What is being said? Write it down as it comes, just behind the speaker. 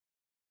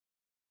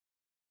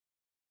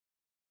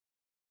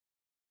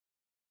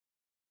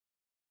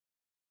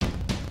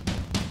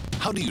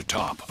How do you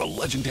top a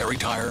legendary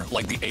tire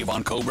like the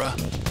Avon Cobra?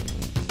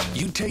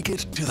 You take it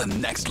to the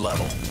next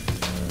level.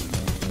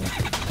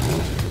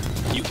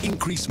 You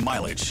increase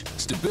mileage,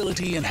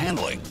 stability, and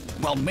handling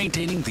while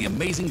maintaining the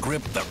amazing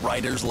grip that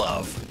riders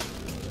love.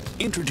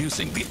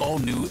 Introducing the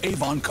all-new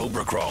Avon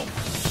Cobra Chrome.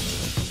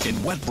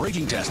 In wet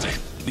braking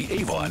testing, the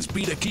Avons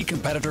beat a key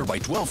competitor by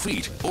 12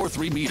 feet or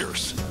 3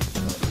 meters.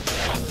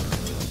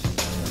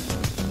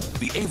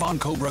 The Avon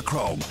Cobra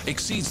Chrome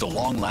exceeds the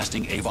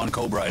long-lasting Avon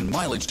Cobra in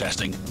mileage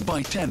testing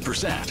by 10%.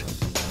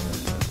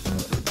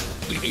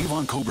 The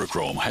Avon Cobra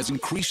Chrome has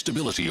increased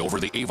stability over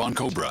the Avon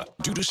Cobra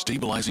due to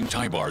stabilizing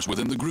tie bars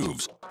within the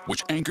grooves,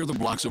 which anchor the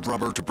blocks of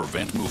rubber to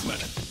prevent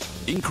movement.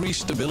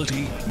 Increased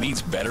stability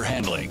means better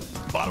handling.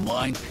 Bottom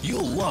line,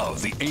 you'll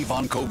love the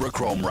Avon Cobra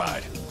Chrome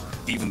ride.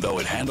 Even though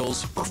it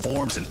handles,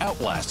 performs, and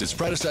outlasts its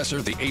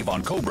predecessor, the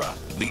Avon Cobra,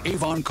 the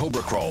Avon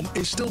Cobra Chrome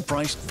is still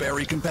priced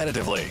very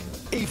competitively.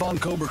 Avon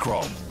Cobra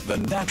Chrome, the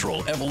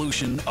natural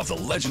evolution of the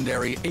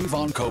legendary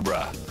Avon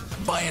Cobra.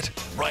 Buy it,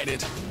 ride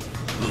it,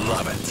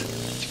 love it.